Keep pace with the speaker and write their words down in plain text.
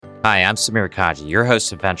Hi, I'm Samir Kaji, your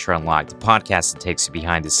host of Venture Unlocked, the podcast that takes you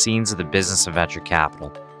behind the scenes of the business of venture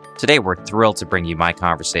capital. Today, we're thrilled to bring you my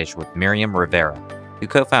conversation with Miriam Rivera, who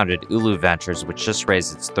co-founded Ulu Ventures, which just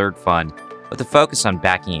raised its third fund with a focus on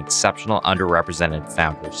backing exceptional underrepresented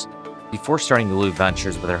founders. Before starting Ulu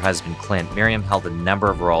Ventures with her husband Clint, Miriam held a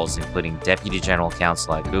number of roles, including Deputy General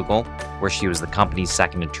Counsel at Google, where she was the company's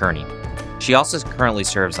second attorney. She also currently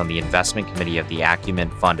serves on the investment committee of the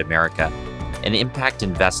Acumen Fund America, an impact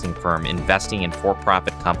investing firm investing in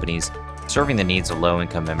for-profit companies serving the needs of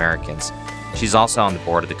low-income Americans. She's also on the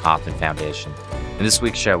board of the Kauffman Foundation. In this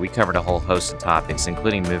week's show, we covered a whole host of topics,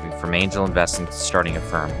 including moving from angel investing to starting a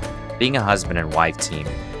firm, being a husband and wife team,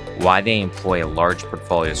 why they employ a large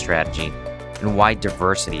portfolio strategy, and why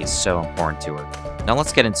diversity is so important to her. Now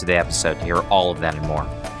let's get into the episode to hear all of that and more.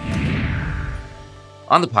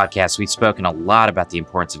 On the podcast, we've spoken a lot about the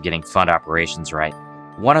importance of getting fund operations right.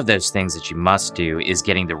 One of those things that you must do is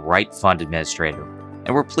getting the right fund administrator.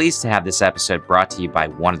 And we're pleased to have this episode brought to you by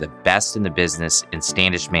one of the best in the business in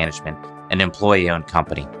Standish Management, an employee-owned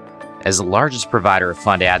company. As the largest provider of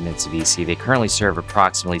fund admin to VC, they currently serve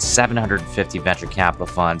approximately 750 venture capital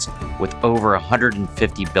funds with over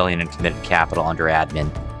 $150 billion in committed capital under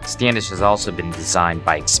admin. Standish has also been designed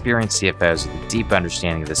by experienced CFOs with a deep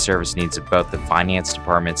understanding of the service needs of both the finance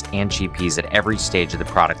departments and GPs at every stage of the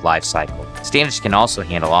product lifecycle. Standish can also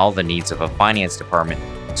handle all the needs of a finance department,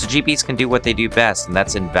 so GPs can do what they do best, and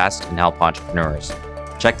that's invest and help entrepreneurs.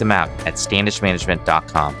 Check them out at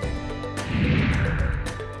standishmanagement.com.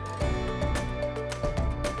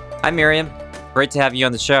 Hi, Miriam. Great to have you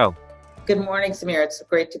on the show. Good morning, Samir. It's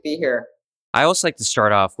great to be here. I always like to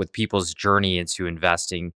start off with people's journey into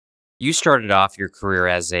investing. You started off your career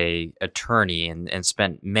as an attorney and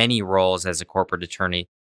spent many roles as a corporate attorney.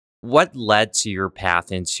 What led to your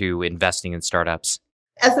path into investing in startups?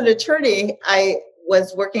 As an attorney, I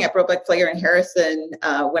was working at Roebuck, Flager and Harrison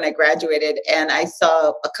when I graduated, and I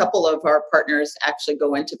saw a couple of our partners actually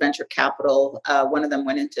go into venture capital. One of them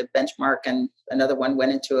went into Benchmark, and another one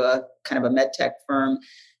went into a kind of a med tech firm.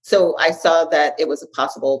 So I saw that it was a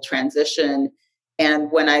possible transition.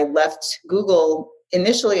 And when I left Google,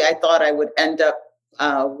 initially I thought I would end up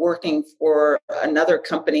working for another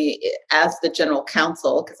company as the general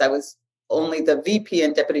counsel, because I was only the VP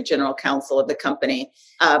and deputy general counsel of the company.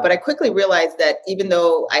 But I quickly realized that even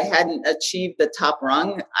though I hadn't achieved the top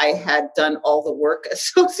rung, I had done all the work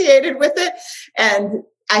associated with it. And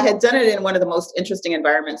I had done it in one of the most interesting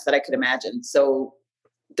environments that I could imagine. So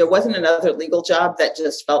there wasn't another legal job that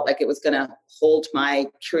just felt like it was going to hold my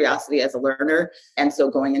curiosity as a learner. And so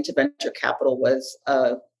going into venture capital was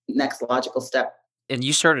a next logical step. And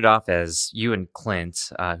you started off as you and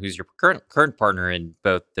Clint, who's your current partner in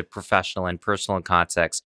both the professional and personal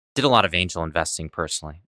context, did a lot of angel investing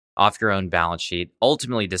personally off your own balance sheet,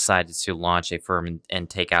 ultimately decided to launch a firm and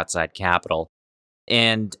take outside capital.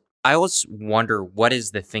 And I always wonder, what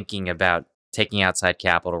is the thinking about taking outside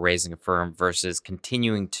capital, raising a firm versus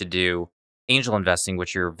continuing to do angel investing,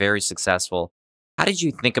 which you're very successful. How did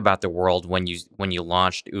you think about the world when you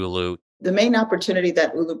launched Ulu? The main opportunity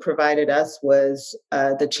that Ulu provided us was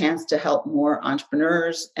the chance to help more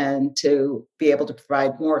entrepreneurs and to be able to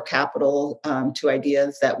provide more capital to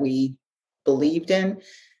ideas that we believed in.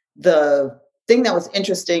 The thing that was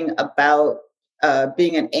interesting about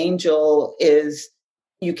being an angel is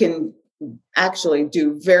you can actually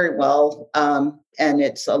do very well, and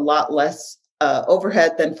it's a lot less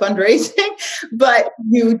overhead than fundraising, but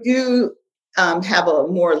you do have a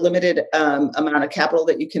more limited amount of capital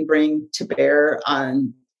that you can bring to bear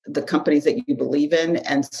on the companies that you believe in.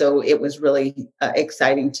 And so it was really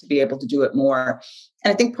exciting to be able to do it more.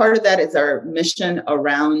 And I think part of that is our mission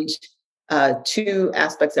around two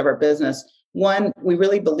aspects of our business. One, we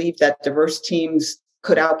really believe that diverse teams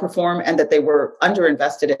could outperform and that they were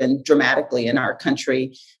underinvested in dramatically in our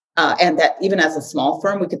country. And that even as a small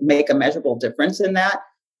firm, we could make a measurable difference in that.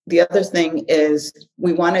 The other thing is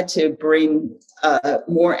we wanted to bring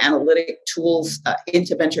more analytic tools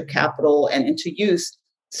into venture capital and into use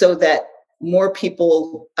so that more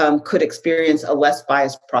people could experience a less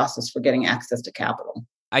biased process for getting access to capital.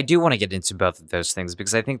 I do want to get into both of those things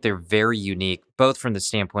because I think they're very unique, both from the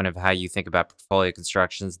standpoint of how you think about portfolio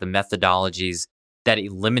constructions, the methodologies that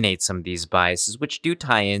eliminate some of these biases, which do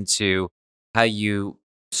tie into how you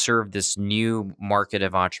serve this new market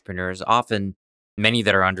of entrepreneurs, often many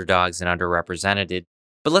that are underdogs and underrepresented.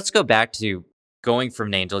 But let's go back to going from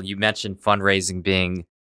an angel. You mentioned fundraising being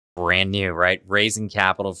brand new, right? Raising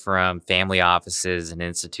capital from family offices and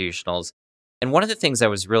institutionals. And one of the things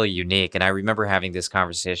that was really unique, and I remember having this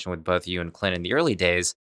conversation with both you and Clint in the early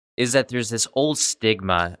days, is that there's this old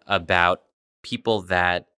stigma about people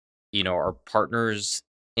that are partners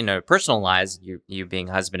personal lives, you being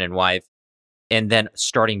husband and wife, and then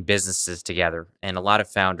starting businesses together. And a lot of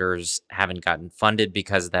founders haven't gotten funded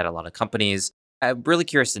because of that. A lot of companies. I'm really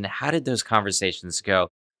curious, and how did those conversations go?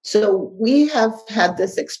 So we have had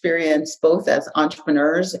this experience both as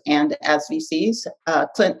entrepreneurs and as VCs.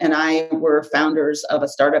 Clint and I were founders of a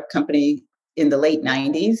startup company in the late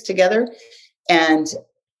 90s together. And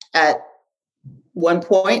at one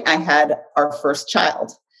point, I had our first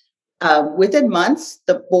child. Within months,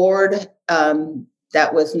 the board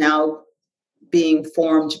that was now being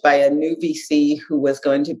formed by a new VC who was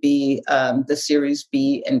going to be the Series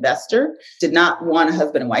B investor did not want a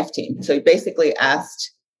husband and wife team. So he basically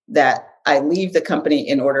asked that I leave the company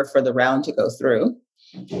in order for the round to go through.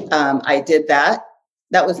 I did that.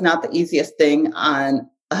 That was not the easiest thing on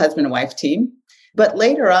a husband and wife team. But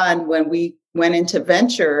later on, when we went into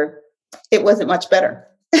venture, it wasn't much better.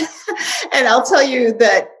 And I'll tell you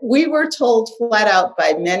that we were told flat out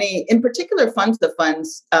by many, in particular funds, the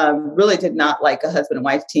funds really did not like a husband and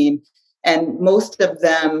wife team. And most of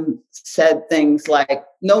them said things like,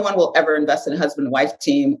 no one will ever invest in a husband and wife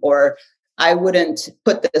team, or I wouldn't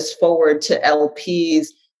put this forward to LPs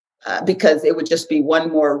because it would just be one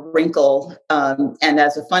more wrinkle. And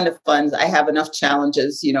as a fund of funds, I have enough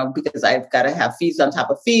challenges, because I've got to have fees on top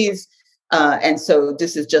of fees. And so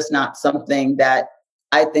this is just not something that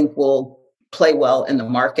I think will play well in the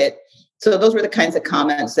market. So those were the kinds of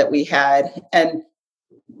comments that we had. And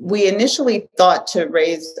we initially thought to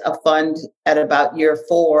raise a fund at about year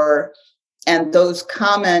 4. And those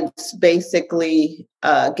comments basically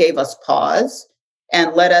gave us pause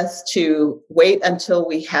and led us to wait until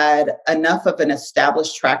we had enough of an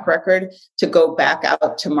established track record to go back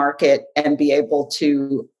out to market and be able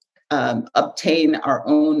to obtain our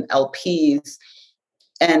own LPs.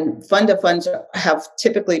 And fund of funds have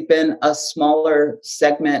typically been a smaller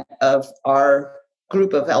segment of our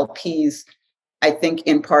group of LPs, I think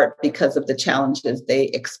in part because of the challenges they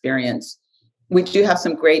experience. We do have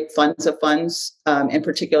some great funds of funds, in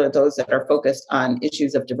particular those that are focused on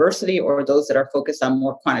issues of diversity or those that are focused on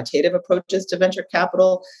more quantitative approaches to venture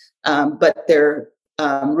capital, but they're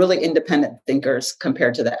really independent thinkers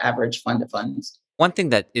compared to the average fund of funds. One thing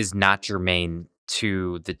that is not germane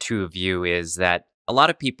to the two of you is that a lot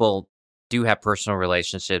of people do have personal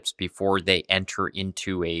relationships before they enter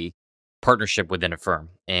into a partnership within a firm.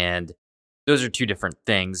 And those are two different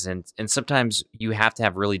things. And sometimes you have to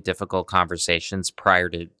have really difficult conversations prior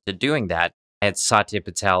to doing that. I had Satya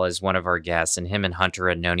Patel as one of our guests, and him and Hunter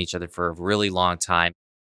had known each other for a really long time.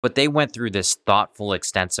 But they went through this thoughtful,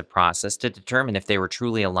 extensive process to determine if they were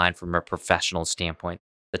truly aligned from a professional standpoint,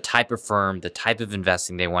 the type of firm, the type of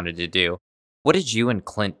investing they wanted to do. What did you and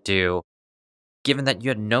Clint do, given that you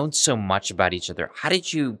had known so much about each other? How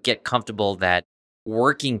did you get comfortable that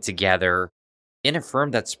working together in a firm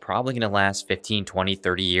that's probably going to last 15, 20,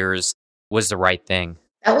 30 years was the right thing?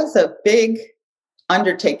 That was a big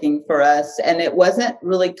undertaking for us. And it wasn't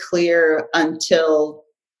really clear until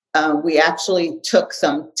we actually took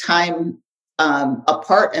some time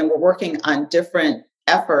apart and were working on different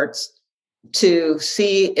efforts to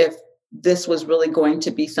see if this was really going to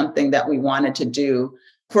be something that we wanted to do.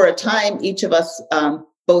 For a time, each of us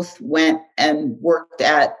both went and worked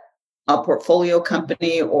at a portfolio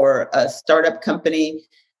company or a startup company.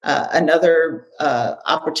 Another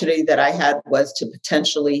opportunity that I had was to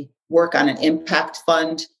potentially work on an impact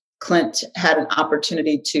fund. Clint had an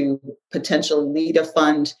opportunity to potentially lead a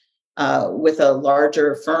fund with a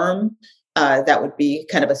larger firm that would be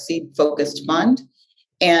kind of a seed-focused fund.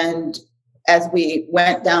 And as we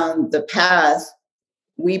went down the path,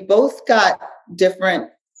 we both got different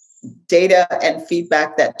data and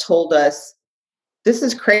feedback that told us, this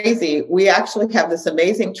is crazy. We actually have this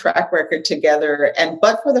amazing track record together. And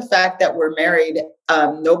but for the fact that we're married,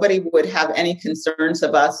 nobody would have any concerns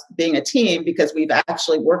of us being a team because we've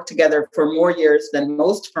actually worked together for more years than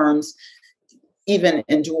most firms even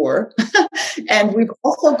endure. And we've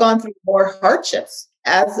also gone through more hardships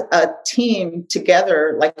as a team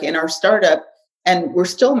together, like in our startup. And we're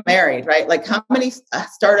still married, right? Like how many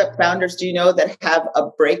startup founders do you know that have a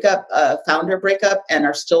breakup, a founder breakup, and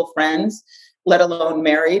are still friends, let alone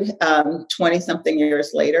married 20 something years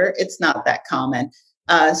later? It's not that common.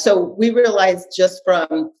 So we realized just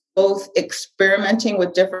from both experimenting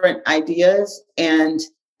with different ideas and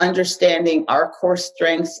understanding our core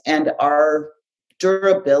strengths and our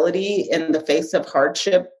durability in the face of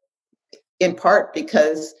hardship, in part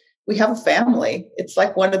because we have a family. It's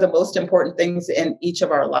like one of the most important things in each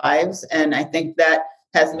of our lives. And I think that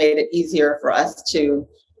has made it easier for us to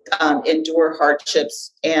endure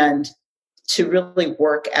hardships and to really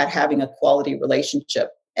work at having a quality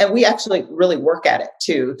relationship. And we actually really work at it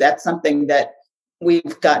too. That's something that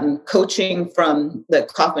we've gotten coaching from the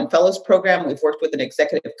Kauffman Fellows Program. We've worked with an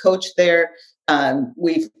executive coach there.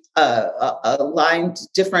 We've aligned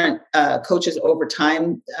different coaches over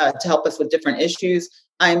time to help us with different issues.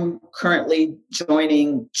 I'm currently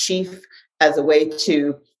joining Chief as a way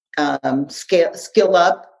to skill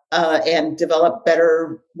up and develop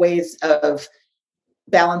better ways of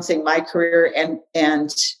balancing my career and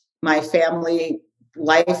my family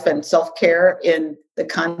life and self-care in the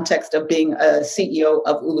context of being a CEO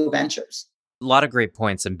of Ulu Ventures. A lot of great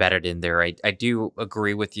points embedded in there. I do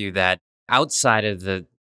agree with you that outside of the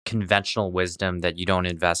conventional wisdom that you don't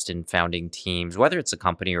invest in founding teams, whether it's a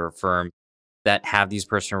company or a firm that have these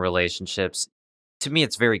personal relationships, to me,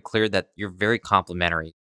 it's very clear that you're very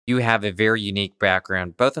complementary. You have a very unique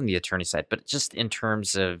background, both on the attorney side, but just in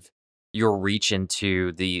terms of your reach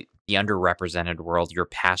into the underrepresented world, your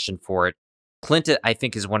passion for it. Clint, I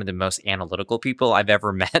think, is one of the most analytical people I've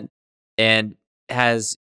ever met and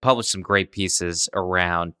has published some great pieces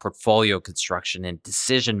around portfolio construction and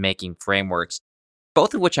decision making frameworks,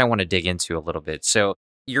 both of which I want to dig into a little bit. So,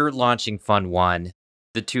 you're launching Fund One.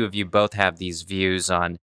 The two of you both have these views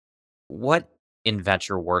on what in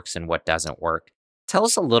venture works and what doesn't work. Tell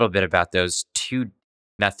us a little bit about those two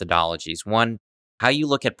methodologies. One, how you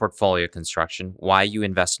look at portfolio construction, why you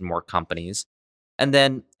invest in more companies. And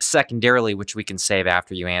then, secondarily, which we can save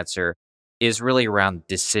after you answer, is really around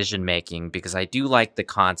decision making, because I do like the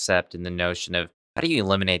concept and the notion of how do you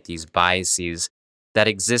eliminate these biases that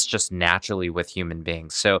exist just naturally with human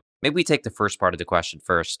beings. So maybe we take the first part of the question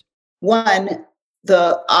first. One,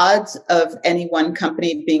 the odds of any one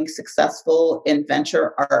company being successful in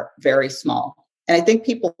venture are very small. And I think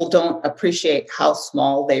people don't appreciate how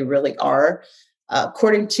small they really are.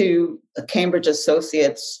 According to Cambridge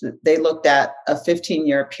Associates, they looked at a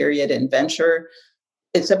 15-year period in venture.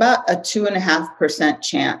 It's about a 2.5%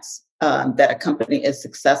 chance that a company is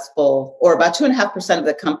successful, or about 2.5% of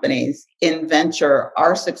the companies in venture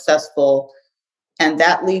are successful. And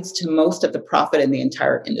that leads to most of the profit in the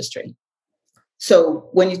entire industry. So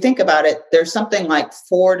when you think about it, there's something like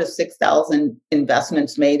 4,000 to 6,000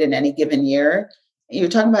 investments made in any given year. You're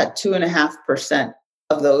talking about 2.5%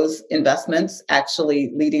 of those investments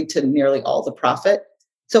actually leading to nearly all the profit.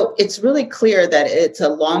 So it's really clear that it's a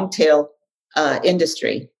long tail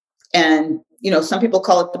industry. And, some people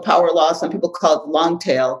call it the power law, some people call it long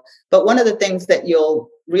tail. But one of the things that you'll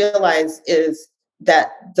realize is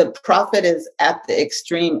that the profit is at the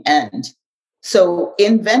extreme end. So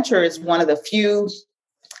in venture is one of the few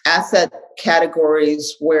asset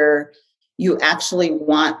categories where you actually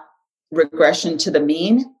want regression to the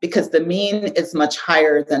mean, because the mean is much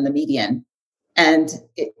higher than the median. And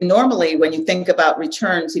normally when you think about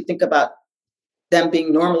returns, you think about them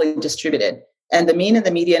being normally distributed. And the mean and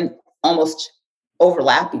the median almost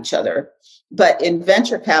overlap each other. But in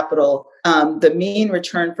venture capital, the mean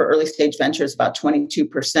return for early stage venture is about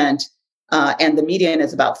 22%. And the median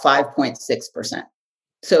is about 5.6%.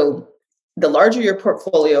 So the larger your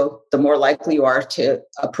portfolio, the more likely you are to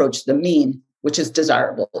approach the mean, which is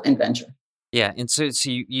desirable in venture. Yeah, and so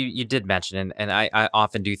you did mention, and I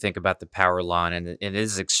often do think about the power law, and it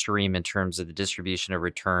is extreme in terms of the distribution of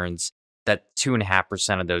returns. That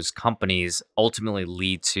 2.5% of those companies ultimately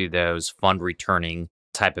lead to those fund returning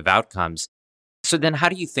type of outcomes. So then, how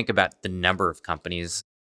do you think about the number of companies?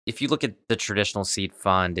 If you look at the traditional seed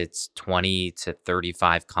fund, it's 20 to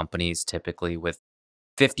 35 companies typically, with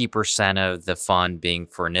 50% of the fund being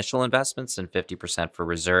for initial investments and 50% for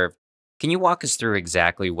reserve. Can you walk us through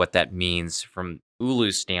exactly what that means from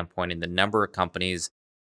Ulu's standpoint and the number of companies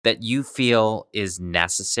that you feel is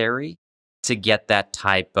necessary to get that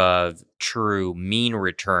type of true mean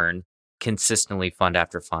return consistently fund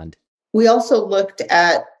after fund? We also looked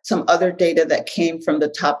at some other data that came from the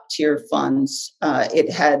top tier funds.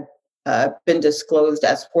 It had been disclosed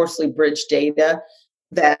as Horsley Bridge data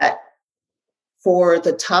that for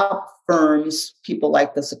the top firms, people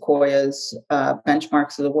like the Sequoias,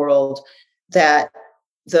 benchmarks of the world, that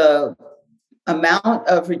the amount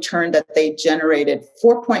of return that they generated,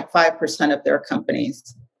 4.5% of their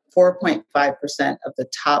companies, 4.5% of the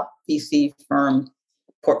top VC firm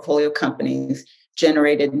portfolio companies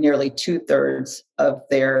generated nearly 2/3 of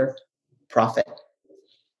their profit.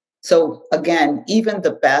 So again, even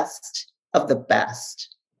the best of the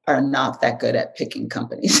best are not that good at picking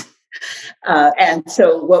companies. And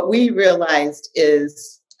so what we realized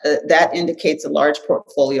is that indicates a large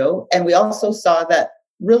portfolio. And we also saw that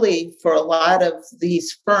really for a lot of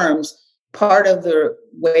these firms, part of the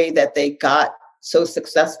way that they got so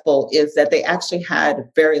successful is that they actually had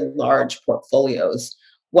very large portfolios.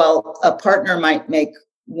 While a partner might make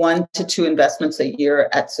one to two investments a year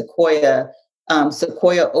at Sequoia.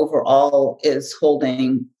 Sequoia overall is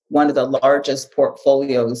holding one of the largest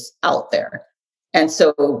portfolios out there. And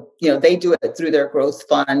so, they do it through their growth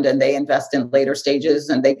fund and they invest in later stages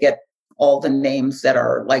and they get all the names that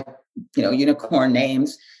are like, unicorn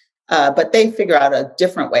names. But they figure out a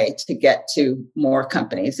different way to get to more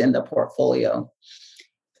companies in the portfolio.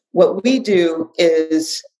 What we do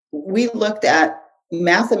is we looked at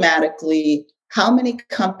mathematically how many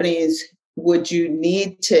companies would you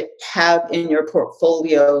need to have in your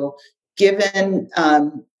portfolio given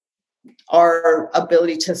our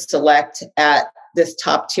ability to select at this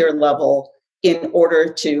top tier level in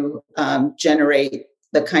order to generate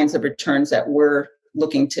the kinds of returns that we're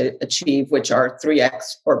looking to achieve, which are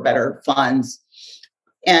 3x or better funds.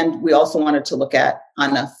 And we also wanted to look at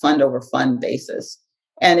on a fund over fund basis.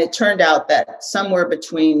 And it turned out that somewhere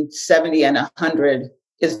between 70 and 100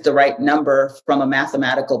 is the right number from a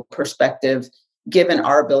mathematical perspective, given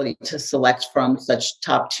our ability to select from such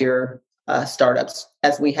top tier startups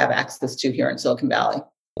as we have access to here in Silicon Valley.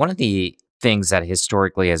 One of the things that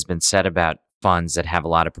historically has been said about funds that have a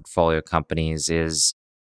lot of portfolio companies is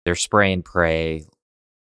they're spray and pray,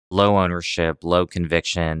 low ownership, low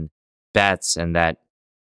conviction bets, and that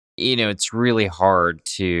it's really hard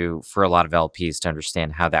for a lot of LPs to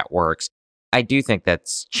understand how that works. I do think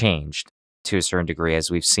that's changed to a certain degree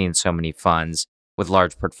as we've seen so many funds with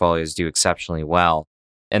large portfolios do exceptionally well.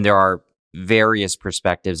 And there are various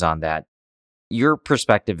perspectives on that. Your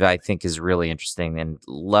perspective, I think, is really interesting and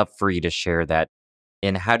love for you to share that.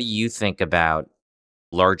 And how do you think about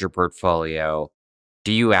larger portfolio?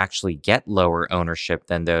 Do you actually get lower ownership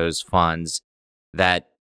than those funds that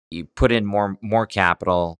you put in more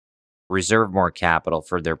capital, reserve more capital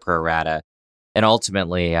for their pro rata, and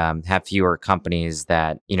ultimately have fewer companies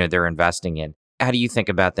that they're investing in? How do you think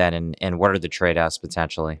about that, and what are the trade-offs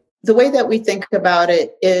potentially? The way that we think about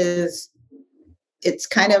it is it's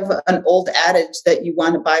kind of an old adage that you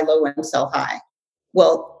want to buy low and sell high.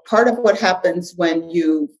 Well, part of what happens when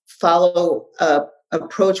you follow a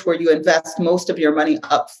approach where you invest most of your money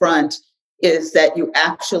up front is that you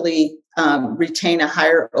actually retain a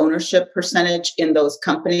higher ownership percentage in those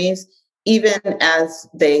companies, even as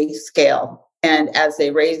they scale and as they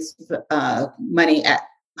raise money at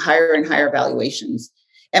higher and higher valuations.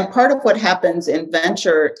 And part of what happens in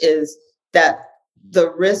venture is that the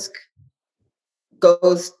risk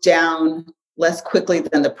goes down less quickly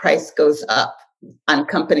than the price goes up on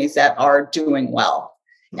companies that are doing well.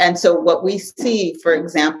 And so what we see, for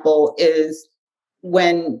example, is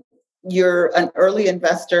when you're an early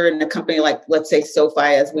investor in a company like, let's say,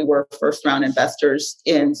 SoFi, as we were first round investors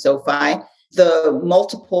in SoFi, the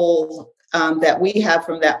multiple that we have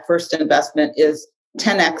from that first investment is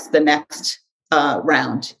 10x the next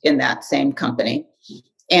round in that same company.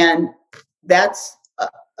 And that's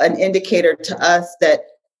an indicator to us that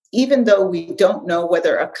even though we don't know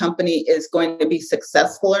whether a company is going to be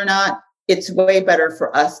successful or not, it's way better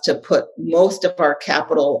for us to put most of our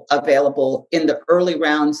capital available in the early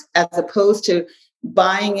rounds as opposed to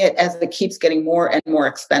buying it as it keeps getting more and more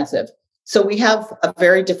expensive. So we have a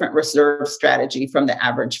very different reserve strategy from the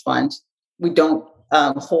average fund. We don't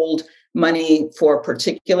hold money for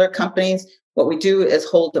particular companies. What we do is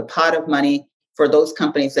hold a pot of money for those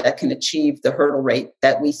companies that can achieve the hurdle rate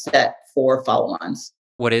that we set for follow-ons.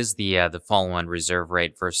 What is the follow-on reserve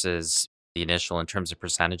rate versus the initial in terms of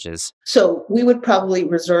percentages? So we would probably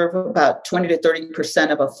reserve about 20 to 30%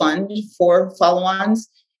 of a fund for follow-ons.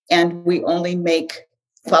 And we only make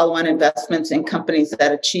follow-on investments in companies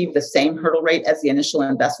that achieve the same hurdle rate as the initial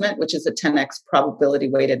investment, which is a 10x probability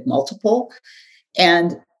weighted multiple.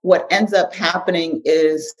 And what ends up happening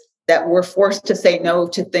is that we're forced to say no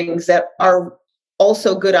to things that are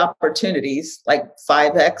also good opportunities, like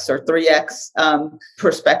 5x or 3x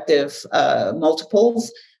prospective multiples.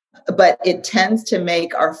 But it tends to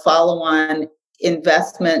make our follow-on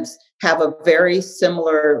investments have a very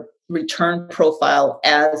similar return profile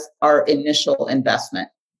as our initial investment.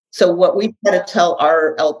 So what we try to tell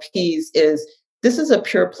our LPs is this is a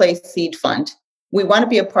pure play seed fund. We want to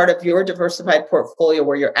be a part of your diversified portfolio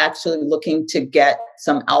where you're actually looking to get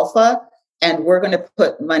some alpha, and we're going to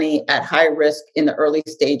put money at high risk in the early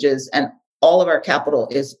stages, and all of our capital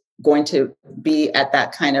is going to be at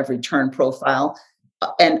that kind of return profile.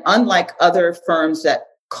 And unlike other firms that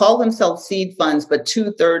call themselves seed funds, but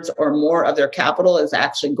 2/3 or more of their capital is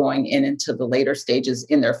actually going into the later stages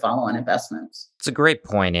in their follow-on investments. It's a great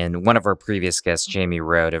point. And one of our previous guests, Jamie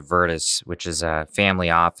Road of Virtus, which is a family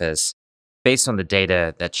office, based on the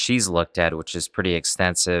data that she's looked at, which is pretty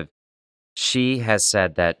extensive, she has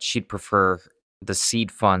said that she'd prefer the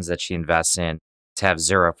seed funds that she invests in to have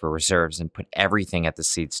zero for reserves and put everything at the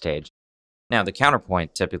seed stage. Now, the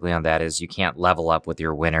counterpoint typically on that is you can't level up with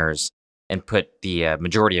your winners and put the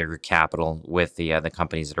majority of your capital with the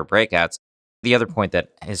companies that are breakouts. The other point that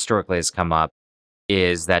historically has come up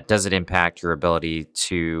is that does it impact your ability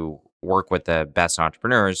to work with the best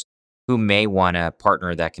entrepreneurs who may want a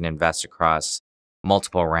partner that can invest across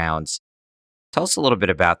multiple rounds? Tell us a little bit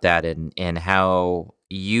about that and how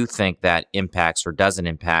you think that impacts or doesn't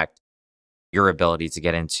impact your ability to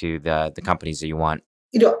get into the companies that you want.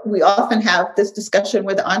 We often have this discussion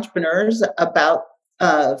with entrepreneurs about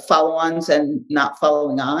follow-ons and not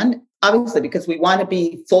following on, obviously, because we want to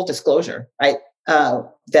be full disclosure, right?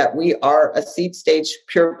 That we are a seed stage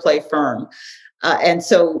pure play firm. And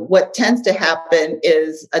so what tends to happen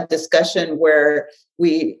is a discussion where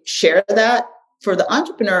we share that. For the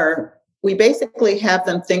entrepreneur, we basically have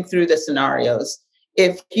them think through the scenarios.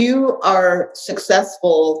 If you are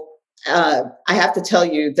successful, I have to tell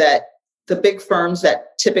you that the big firms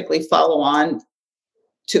that typically follow on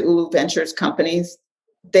to Ulu Ventures companies,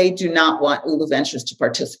 they do not want Ulu Ventures to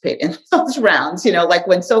participate in those rounds. Like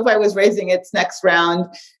when SoFi was raising its next round,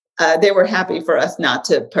 they were happy for us not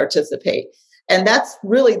to participate. And that's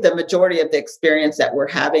really the majority of the experience that we're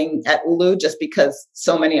having at Ulu, just because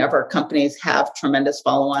so many of our companies have tremendous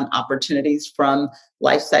follow-on opportunities from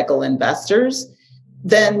life cycle investors.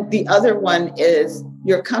 Then the other one is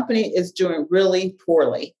your company is doing really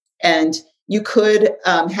poorly. And you could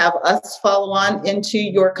have us follow on into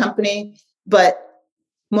your company, but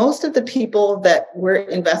most of the people that we're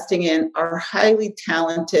investing in are highly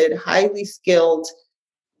talented, highly skilled,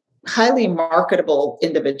 highly marketable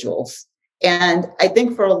individuals. And I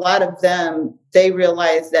think for a lot of them, they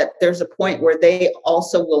realize that there's a point where they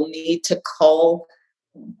also will need to call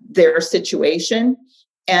their situation.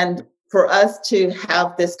 And for us to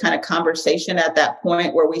have this kind of conversation at that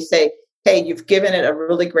point where we say, hey, you've given it a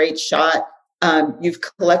really great shot. You've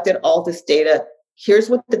collected all this data. Here's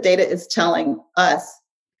what the data is telling us.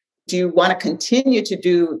 Do you want to continue to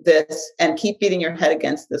do this and keep beating your head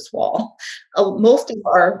against this wall? Most of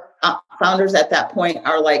our founders at that point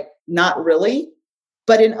are like, not really.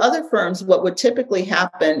 But in other firms, what would typically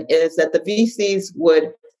happen is that the VCs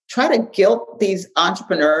would try to guilt these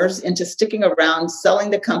entrepreneurs into sticking around,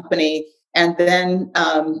 selling the company, and then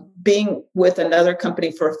being with another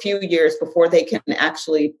company for a few years before they can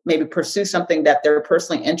actually maybe pursue something that they're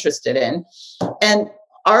personally interested in. And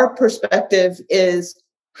our perspective is,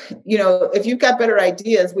 if you've got better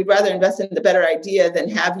ideas, we'd rather invest in the better idea than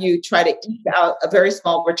have you try to eke out a very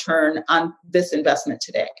small return on this investment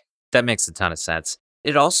today. That makes a ton of sense.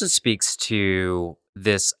 It also speaks to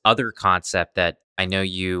this other concept that I know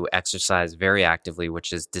you exercise very actively,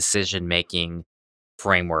 which is decision-making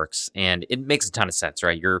frameworks. And it makes a ton of sense,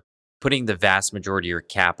 right? You're putting the vast majority of your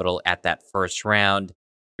capital at that first round.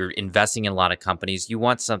 You're investing in a lot of companies. You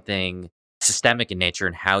want something systemic in nature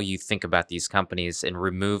in how you think about these companies and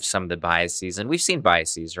remove some of the biases. And we've seen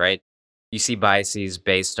biases, right? You see biases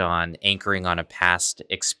based on anchoring on a past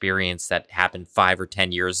experience that happened 5 or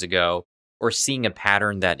 10 years ago, or seeing a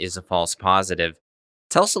pattern that is a false positive.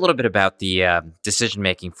 Tell us a little bit about the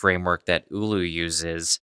decision-making framework that Ulu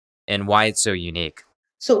uses and why it's so unique.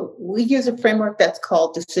 So we use a framework that's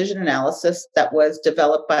called decision analysis that was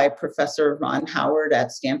developed by Professor Ron Howard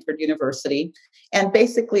at Stanford University. And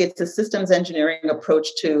basically, it's a systems engineering approach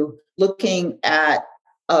to looking at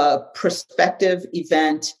a prospective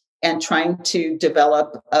event and trying to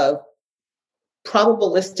develop a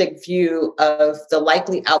probabilistic view of the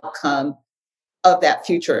likely outcome of that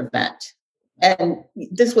future event. And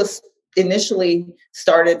this was initially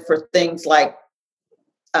started for things like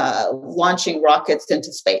launching rockets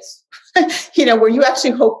into space, where you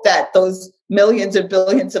actually hope that those millions or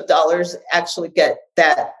billions of dollars actually get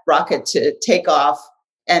that rocket to take off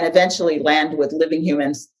and eventually land with living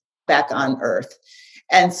humans back on Earth.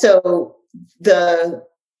 And so the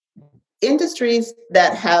industries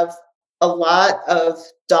that have a lot of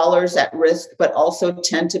dollars at risk, but also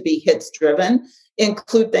tend to be hits driven,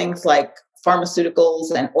 include things like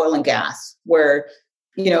pharmaceuticals and oil and gas, where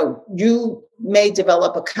you may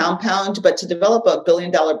develop a compound, but to develop a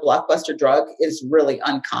billion-dollar blockbuster drug is really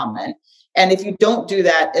uncommon. And if you don't do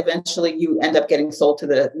that, eventually you end up getting sold to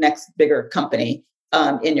the next bigger company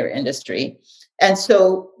in your industry. And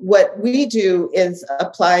so what we do is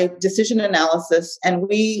apply decision analysis, and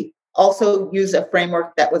we also use a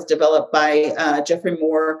framework that was developed by Jeffrey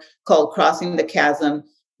Moore called Crossing the Chasm,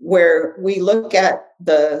 where we look at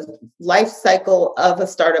the life cycle of a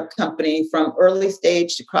startup company from early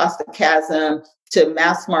stage to cross the chasm to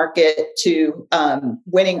mass market to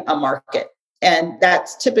winning a market. And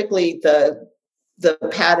that's typically the the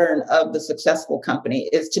pattern of the successful company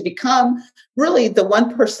is to become really the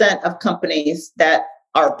 1% of companies that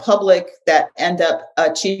are public that end up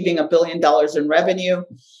achieving $1 billion in revenue.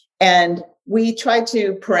 And we try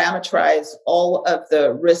to parameterize all of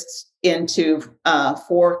the risks into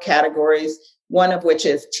 4 categories, one of which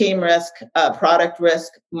is team risk, product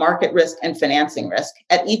risk, market risk, and financing risk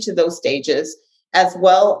at each of those stages, as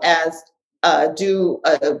well as do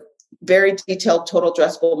a very detailed total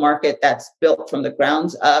addressable market that's built from the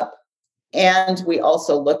grounds up. And we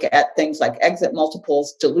also look at things like exit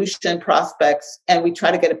multiples, dilution prospects, and we try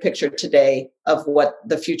to get a picture today of what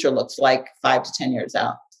the future looks like 5 to 10 years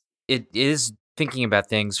out. It is thinking about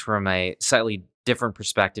things from a slightly different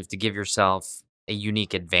perspective to give yourself a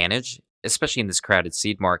unique advantage, especially in this crowded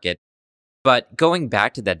seed market. But going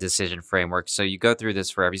back to that decision framework, so you go through this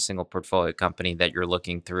for every single portfolio company that you're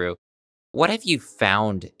looking through. What have you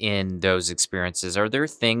found in those experiences? Are there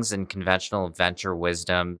things in conventional venture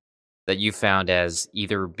wisdom that you found as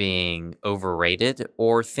either being overrated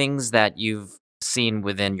or things that you've seen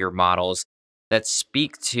within your models that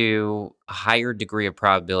speak to a higher degree of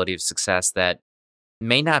probability of success that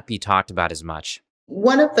may not be talked about as much?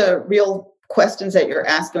 One of the real questions that you're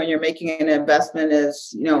asking when you're making an investment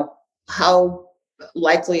is, how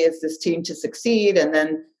likely is this team to succeed? And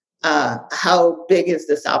then how big is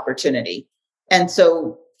this opportunity? And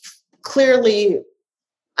so clearly,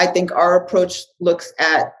 I think our approach looks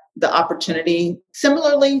at the opportunity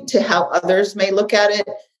similarly to how others may look at it,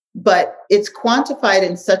 but it's quantified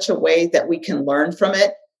in such a way that we can learn from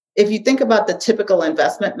it. If you think about the typical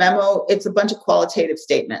investment memo, it's a bunch of qualitative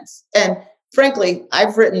statements. And frankly,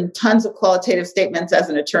 I've written tons of qualitative statements as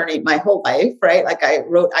an attorney my whole life, right? Like I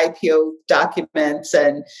wrote IPO documents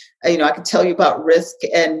and, I could tell you about risk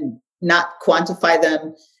and not quantify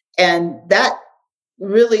them. And that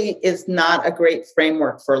really is not a great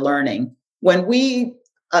framework for learning. When we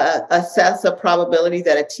assess a probability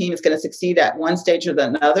that a team is going to succeed at one stage or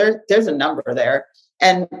another, there's a number there.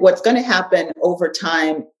 And what's going to happen over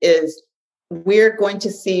time is we're going to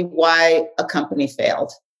see why a company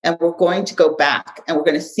failed. And we're going to go back and we're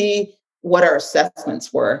going to see what our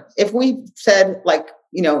assessments were. If we said,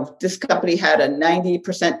 this company had a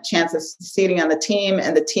 90% chance of succeeding on the team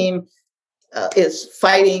and the team is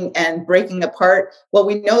fighting and breaking apart, well,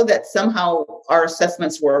 we know that somehow our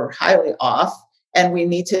assessments were highly off. And we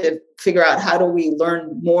need to figure out how do we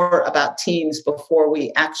learn more about teams before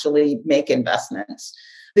we actually make investments.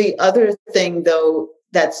 The other thing, though,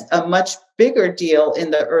 that's a much bigger deal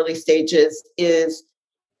in the early stages is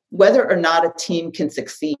whether or not a team can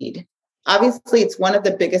succeed. Obviously, it's one of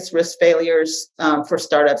the biggest risk failures for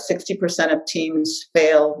startups. 60% of teams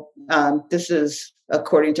fail. This is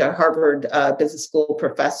according to Harvard Business School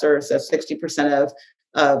professors, that 60%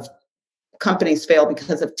 of companies fail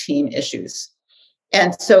because of team issues.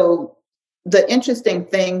 And so the interesting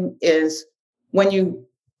thing is when you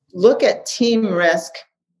look at team risk,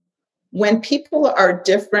 when people are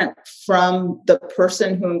different from the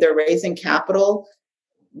person whom they're raising capital,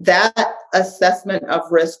 that assessment of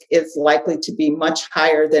risk is likely to be much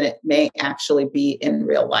higher than it may actually be in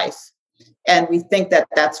real life. And we think that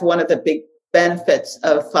that's one of the big benefits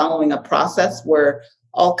of following a process where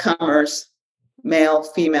all comers, male,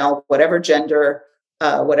 female, whatever gender,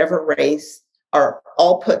 whatever race, are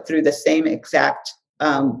all put through the same exact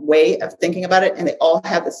way of thinking about it, and they all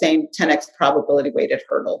have the same 10x probability weighted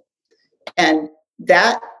hurdle. And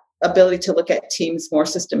that ability to look at teams more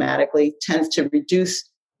systematically tends to reduce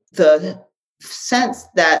the sense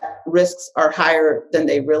that risks are higher than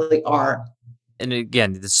they really are. And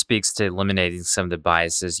again, this speaks to eliminating some of the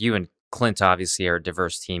biases. You and Clint obviously are a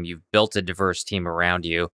diverse team. You've built a diverse team around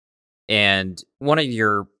you. And one of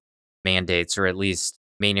your mandates, or at least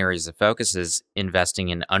main areas of focus, is investing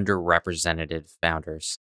in underrepresented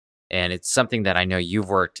founders. And it's something that I know you've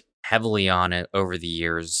worked heavily on it over the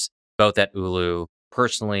years, both at Ulu,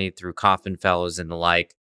 personally through Kauffman Fellows and the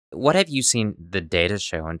like. What have you seen the data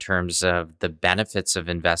show in terms of the benefits of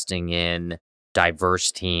investing in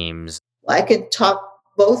diverse teams? I could talk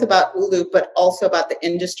both about Ulu, but also about the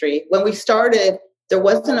industry. When we started, there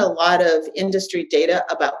wasn't a lot of industry data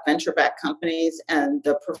about venture-backed companies and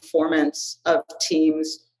the performance of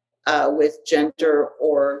teams with gender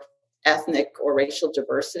or ethnic or racial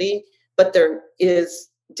diversity, but there is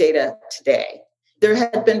data today. There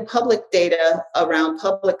had been public data around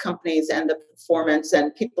public companies and the performance,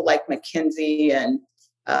 and people like McKinsey and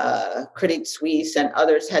Credit Suisse and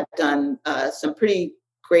others had done some pretty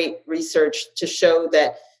great research to show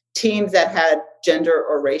that teams that had gender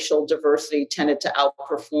or racial diversity tended to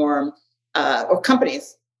outperform, or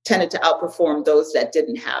companies tended to outperform those that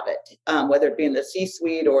didn't have it, whether it be in the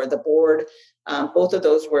C-suite or the board. Both of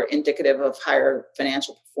those were indicative of higher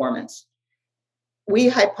financial performance. We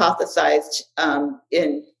hypothesized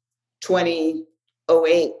in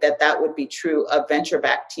 2008 that would be true of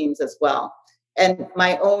venture-backed teams as well. And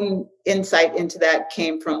my own insight into that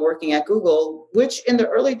came from working at Google, which in the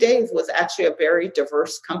early days was actually a very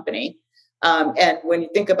diverse company. And when you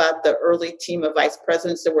think about the early team of vice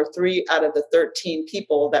presidents, there were 3 out of the 13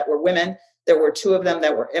 people that were women. There were 2 of them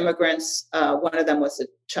that were immigrants. One of them was a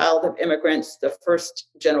child of immigrants. The first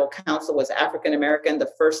general counsel was African American.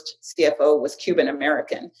 The first CFO was Cuban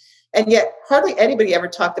American. And yet, hardly anybody ever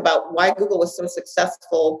talked about why Google was so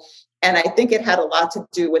successful. And I think it had a lot to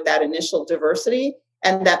do with that initial diversity,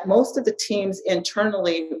 and that most of the teams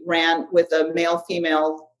internally ran with a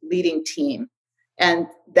male-female leading team. And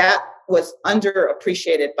that was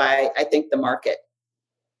underappreciated by, I think, the market.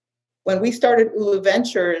 When we started Ulu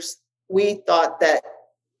Ventures, we thought that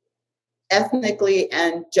ethnically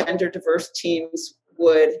and gender diverse teams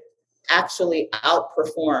would actually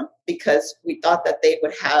outperform, because we thought that they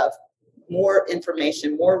would have more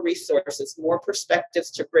information, more resources, more perspectives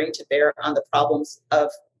to bring to bear on the problems of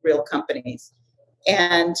real companies.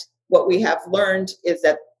 And what we have learned is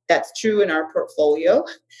that that's true in our portfolio,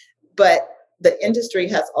 but the industry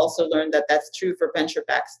has also learned that that's true for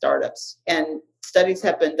venture-backed startups. And studies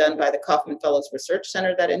have been done by the Kauffman Fellows Research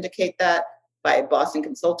Center that indicate that, by Boston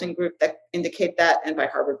Consulting Group that indicate that, and by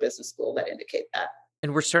Harvard Business School that indicate that.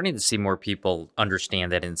 And we're starting to see more people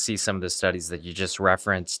understand that and see some of the studies that you just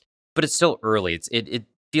referenced, but it's still early. It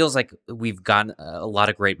feels like we've gotten a lot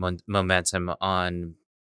of great momentum on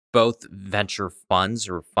both venture funds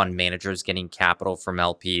or fund managers getting capital from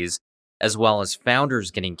LPs, as well as founders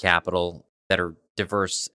getting capital that are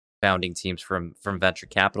diverse founding teams from venture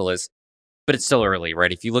capitalists. But it's still early,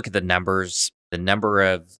 right? If you look at the numbers, the number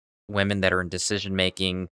of women that are in decision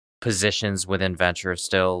making positions within venture is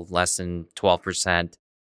still less than 12%.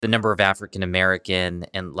 The number of African American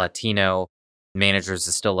and Latino managers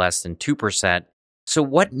is still less than 2%. So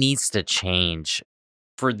what needs to change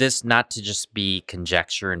for this not to just be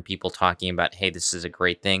conjecture and people talking about, hey, this is a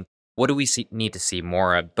great thing? What do we need to see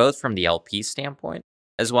more of, both from the LP standpoint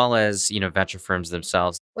as well as, venture firms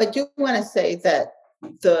themselves? Well, I do want to say that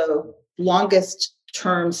the longest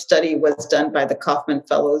term study was done by the Kauffman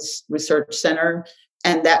Fellows Research Center,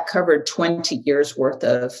 and that covered 20 years worth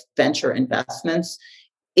of venture investments.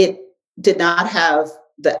 It did not have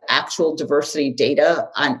the actual diversity data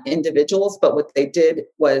on individuals, but what they did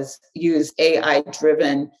was use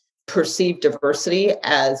AI-driven perceived diversity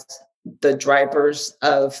as the drivers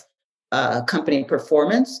of company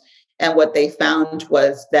performance. And what they found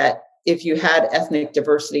was that if you had ethnic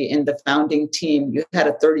diversity in the founding team, you had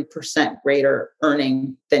a 30% greater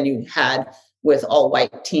earning than you had with all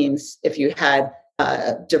white teams. If you had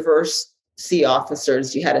diverse C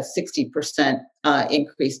officers, you had a 60%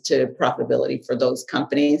 increase to profitability for those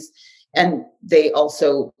companies. And they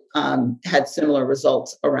also had similar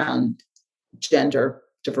results around gender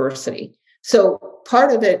diversity. So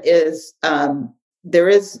part of it is there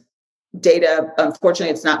is data.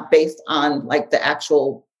 Unfortunately, it's not based on like the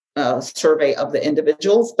actual survey of the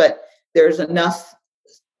individuals, but there's enough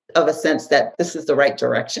of a sense that this is the right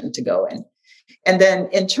direction to go in. And then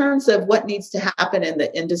in terms of what needs to happen in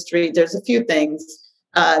the industry, there's a few things.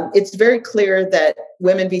 It's very clear that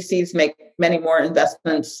women VCs make many more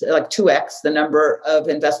investments, like 2x the number of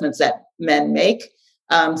investments that men make.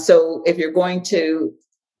 So if you're going to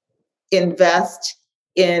invest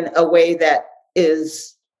in a way that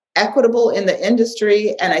is equitable in the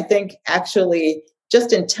industry, and I think actually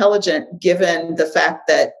just intelligent, given the fact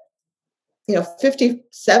that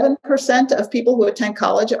 57% of people who attend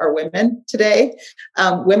college are women today.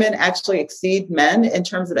 Women actually exceed men in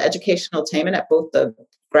terms of educational attainment at both the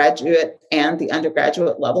graduate and the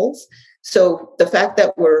undergraduate levels. So the fact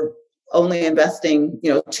that we're only investing,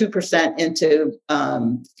 2% into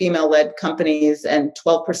female-led companies and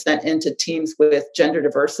 12% into teams with gender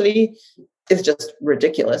diversity is just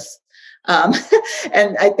ridiculous.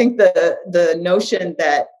 And I think the notion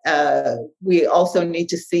that we also need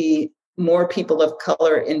to see more people of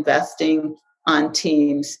color investing on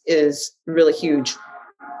teams is really huge.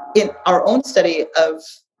 In our own study of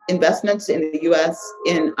investments in the US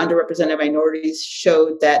in underrepresented minorities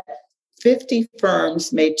showed that 50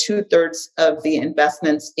 firms made 2/3 of the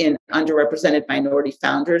investments in underrepresented minority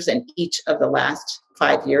founders in each of the last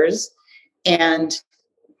 5 years. And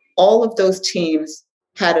all of those teams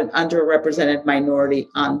had an underrepresented minority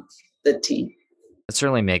on the team. It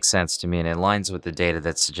certainly makes sense to me, and it aligns with the data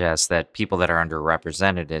that suggests that people that are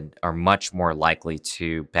underrepresented are much more likely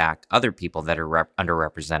to back other people that are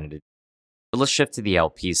underrepresented. But let's shift to the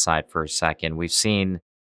LP side for a second. We've seen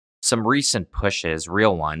some recent pushes,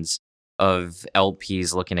 real ones, of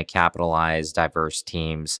LPs looking to capitalize diverse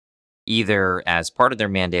teams, either as part of their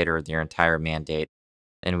mandate or their entire mandate.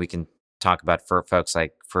 And we can talk about for folks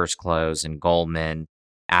like First Close and Goldman,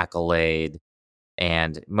 Accolade,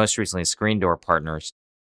 and most recently Screen Door Partners.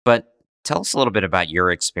 But tell us a little bit about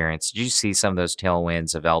your experience. Did you see some of those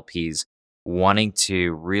tailwinds of LPs wanting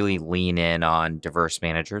to really lean in on diverse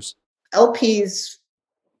managers? LPs,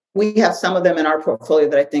 we have some of them in our portfolio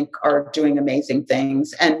that I think are doing amazing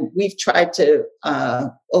things. And we've tried to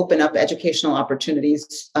open up educational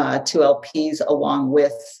opportunities to LPs along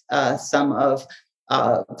with some of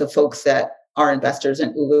the folks that are investors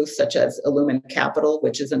in Ulu, such as Illumin Capital,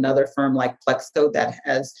 which is another firm like Plexco that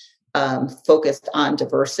has focused on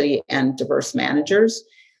diversity and diverse managers.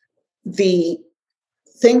 The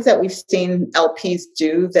things that we've seen LPs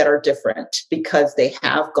do that are different because they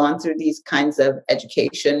have gone through these kinds of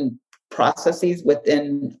education processes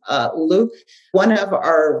within Ulu. One of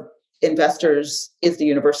our investors is the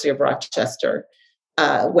University of Rochester.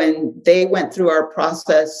 When they went through our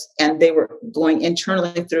process and they were going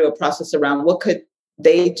internally through a process around what could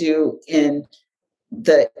they do in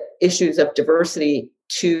the issues of diversity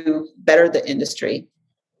to better the industry,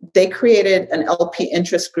 they created an LP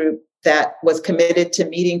interest group that was committed to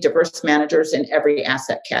meeting diverse managers in every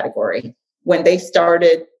asset category. When they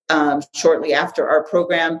started shortly after our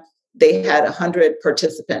program, they had 100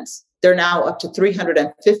 participants. They're now up to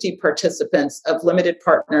 350 participants of limited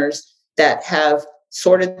partners that have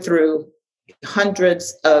sorted through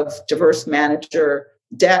hundreds of diverse manager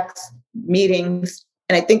decks, meetings.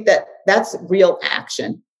 And I think that that's real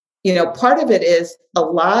action. Part of it is a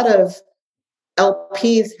lot of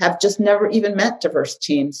LPs have just never even met diverse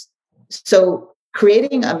teams. So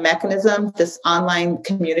creating a mechanism, this online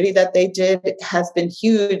community that they did, has been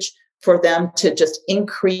huge for them to just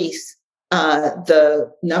increase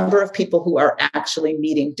the number of people who are actually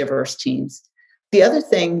meeting diverse teams. The other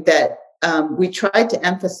thing that we tried to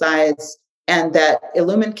emphasize, and that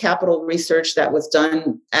Illumin Capital research that was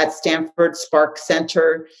done at Stanford Spark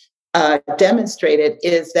Center demonstrated,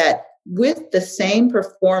 is that with the same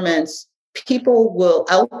performance,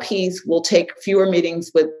 LPs will take fewer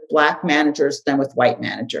meetings with Black managers than with white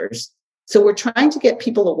managers. So we're trying to get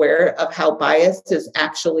people aware of how bias is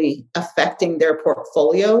actually affecting their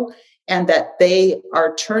portfolio and that they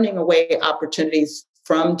are turning away opportunities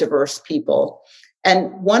from diverse people.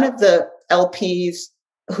 And one of the LPs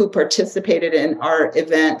who participated in our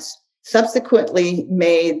events subsequently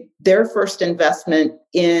made their first investment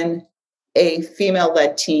in a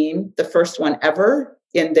female-led team, the first one ever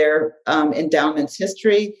in their endowment's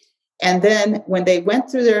history. And then when they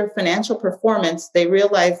went through their financial performance, they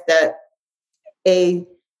realized that a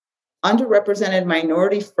underrepresented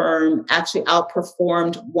minority firm actually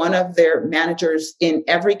outperformed one of their managers in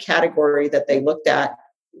every category that they looked at,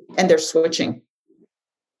 and they're switching.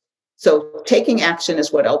 So taking action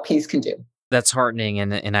is what LPs can do. That's heartening,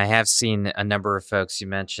 and I have seen a number of folks. You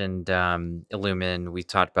mentioned Illumin. We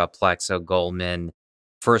talked about Plexo, Goldman,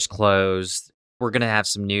 First Close. We're going to have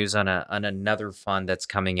some news on another fund that's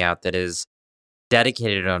coming out that is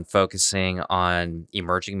dedicated on focusing on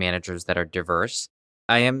emerging managers that are diverse.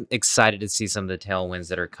 I am excited to see some of the tailwinds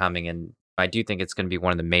that are coming, and I do think it's going to be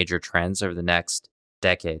one of the major trends over the next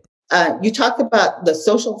decade. You talk about the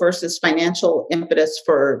social versus financial impetus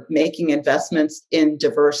for making investments in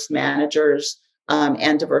diverse managers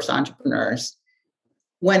and diverse entrepreneurs.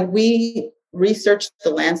 When we researched the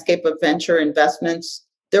landscape of venture investments,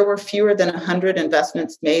 there were fewer than 100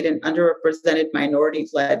 investments made in underrepresented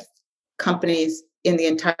minority-led companies in the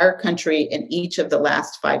entire country in each of the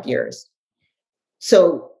last 5 years.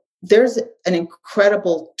 So there's an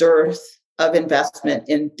incredible dearth of investment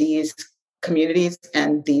in these communities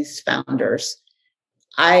and these founders.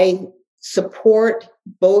 I support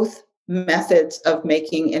both methods of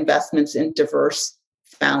making investments in diverse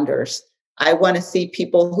founders. I want to see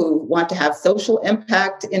people who want to have social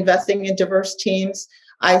impact investing in diverse teams.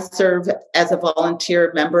 I serve as a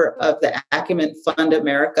volunteer member of the Acumen Fund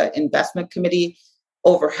America Investment Committee.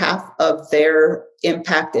 Over half of their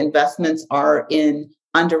impact investments are in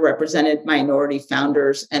underrepresented minority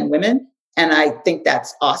founders and women. And I think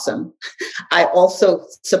that's awesome. I also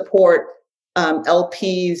support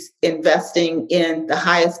LPs investing in the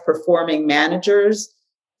highest performing managers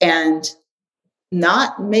and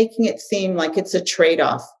not making it seem like it's a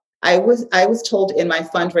trade-off. I was told in my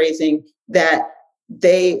fundraising that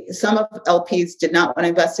some of LPs did not want to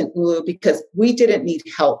invest in Ulu because we didn't need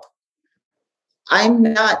help. I'm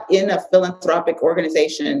not in a philanthropic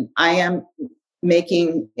organization. I am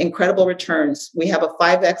making incredible returns. We have a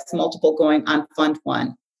 5x multiple going on Fund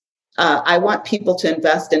 1. I want people to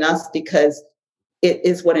invest in us because it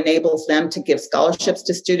is what enables them to give scholarships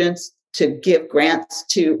to students, to give grants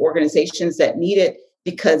to organizations that need it,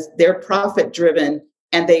 because they're profit driven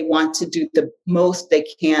and they want to do the most they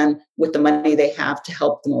can with the money they have to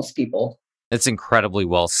help the most people. It's incredibly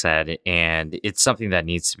well said. And it's something that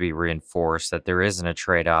needs to be reinforced that there isn't a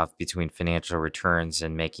trade off between financial returns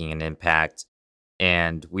and making an impact.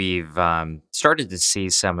 And we've started to see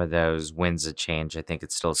some of those winds of change. I think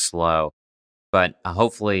it's still slow, but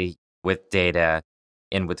hopefully, with data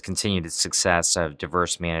and with continued success of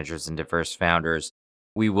diverse managers and diverse founders,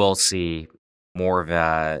 we will see more of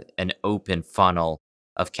an open funnel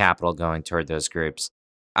of capital going toward those groups.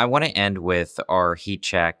 I want to end with our heat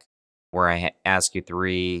check, where I ask you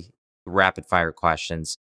three rapid fire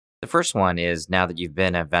questions. The first one is, now that you've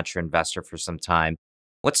been a venture investor for some time,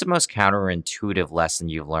 what's the most counterintuitive lesson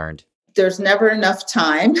you've learned? There's never enough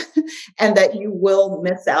time and that you will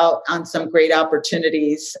miss out on some great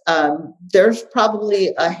opportunities. There's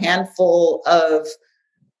probably a handful of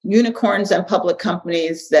unicorns and public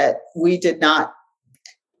companies that we did not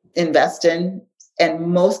invest in. And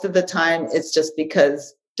most of the time, it's just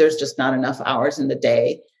because there's just not enough hours in the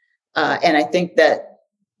day. And I think that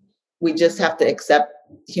we just have to accept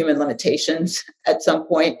human limitations at some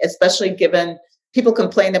point, especially given people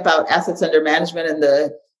complain about assets under management and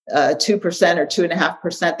the 2% or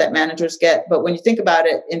 2.5% that managers get. But when you think about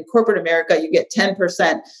it, in corporate America, you get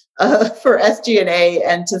 10% for SG&A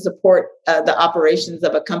and to support the operations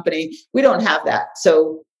of a company. We don't have that.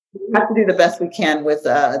 So we have to do the best we can with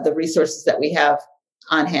the resources that we have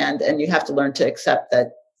on hand. And you have to learn to accept that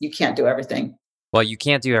you can't do everything. Well, you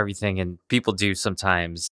can't do everything, and people do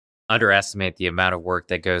sometimes underestimate the amount of work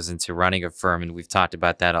that goes into running a firm. And we've talked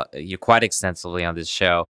about that quite extensively on this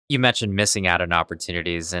show. You mentioned missing out on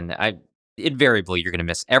opportunities, and invariably you're going to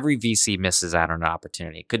miss. Every VC misses out on an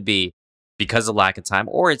opportunity. It could be because of lack of time,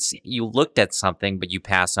 or it's you looked at something but you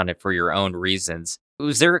passed on it for your own reasons.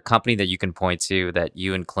 Was there a company that you can point to that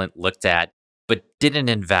you and Clint looked at but didn't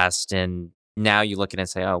invest in? Now you look at it and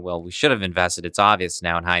say, "Oh well, we should have invested." It's obvious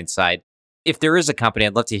now in hindsight. If there is a company,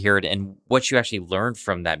 I'd love to hear it and what you actually learned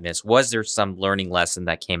from that miss. Was there some learning lesson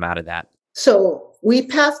that came out of that? So we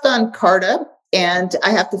passed on Carta. And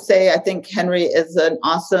I have to say, I think Henry is an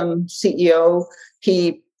awesome CEO.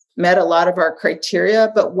 He met a lot of our criteria,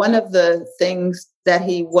 but one of the things that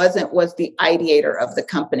he wasn't was the ideator of the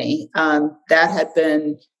company. That had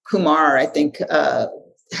been Kumar, I think,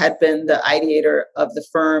 had been the ideator of the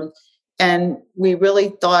firm. And we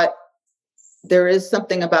really thought there is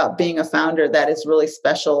something about being a founder that is really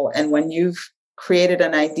special. And when you've created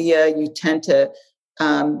an idea, you tend to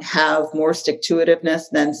have more stick to itiveness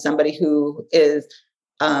than somebody who is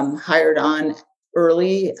hired on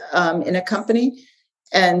early in a company.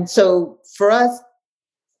 And so for us,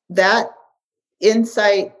 that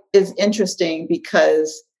insight is interesting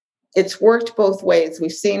because it's worked both ways.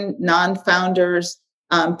 We've seen non-founders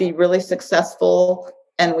be really successful,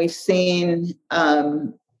 and we've seen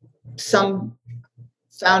some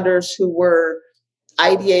founders who were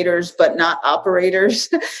ideators but not operators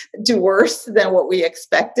do worse than what we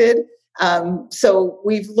expected. So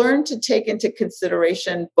we've learned to take into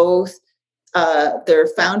consideration both their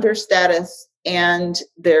founder status and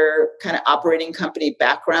their kind of operating company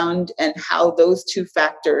background, and how those two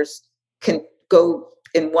factors can go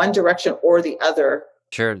in one direction or the other.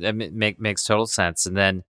 Sure, that makes total sense. And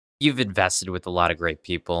then you've invested with a lot of great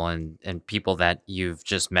people and people that you've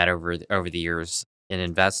just met over the years in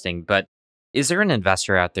investing. But is there an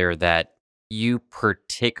investor out there that you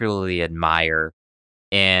particularly admire?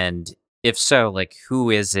 And if so, like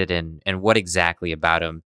who is it and what exactly about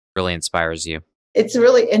him really inspires you? It's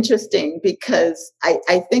really interesting because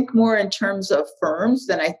I think more in terms of firms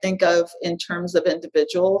than I think of in terms of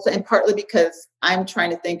individuals, and partly because I'm trying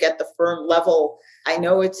to think at the firm level. I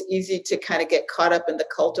know it's easy to kind of get caught up in the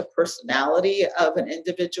cult of personality of an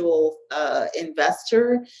individual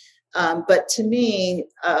investor. But to me,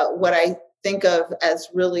 what I think of as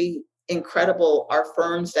really incredible are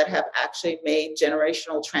firms that have actually made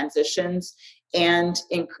generational transitions and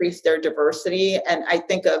increase their diversity. And I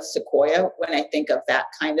think of Sequoia when I think of that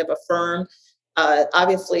kind of a firm.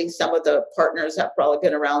 Obviously, some of the partners have probably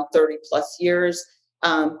been around 30 plus years,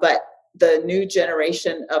 but the new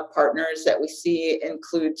generation of partners that we see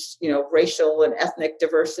includes, racial and ethnic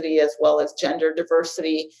diversity as well as gender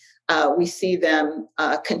diversity. We see them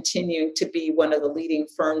continuing to be one of the leading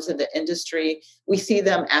firms in the industry. We see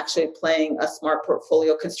them actually playing a smart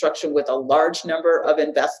portfolio construction with a large number of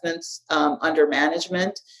investments under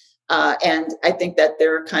management. And I think that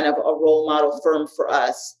they're kind of a role model firm for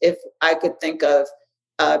us. If I could think of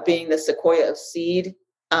being the Sequoia of seed,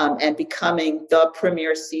 and becoming the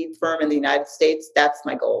premier seed firm in the United States. That's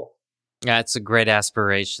my goal. Yeah, it's a great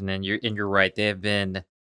aspiration, and you're right. They have been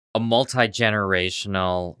a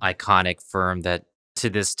multi-generational, iconic firm that to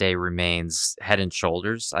this day remains head and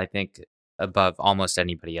shoulders, I think, above almost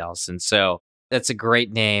anybody else. And so that's a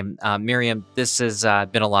great name. Miriam, this has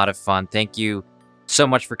been a lot of fun. Thank you so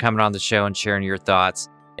much for coming on the show and sharing your thoughts.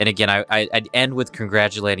 And again, I'd end with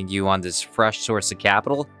congratulating you on this fresh source of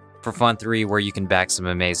capital for Fund 3, where you can back some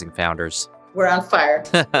amazing founders. We're on fire.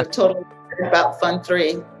 We're totally excited about Fund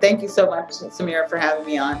 3. Thank you so much, Samira, for having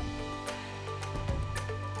me on.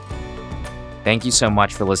 Thank you so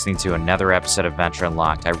much for listening to another episode of Venture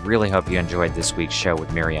Unlocked. I really hope you enjoyed this week's show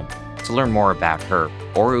with Miriam. To learn more about her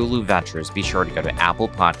or Ulu Ventures, be sure to go to Apple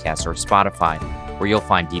Podcasts or Spotify, where you'll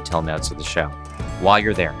find detailed notes of the show. While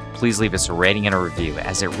you're there, please leave us a rating and a review,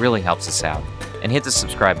 as it really helps us out. And hit the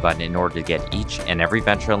subscribe button in order to get each and every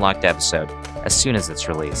Venture Unlocked episode as soon as it's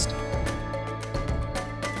released.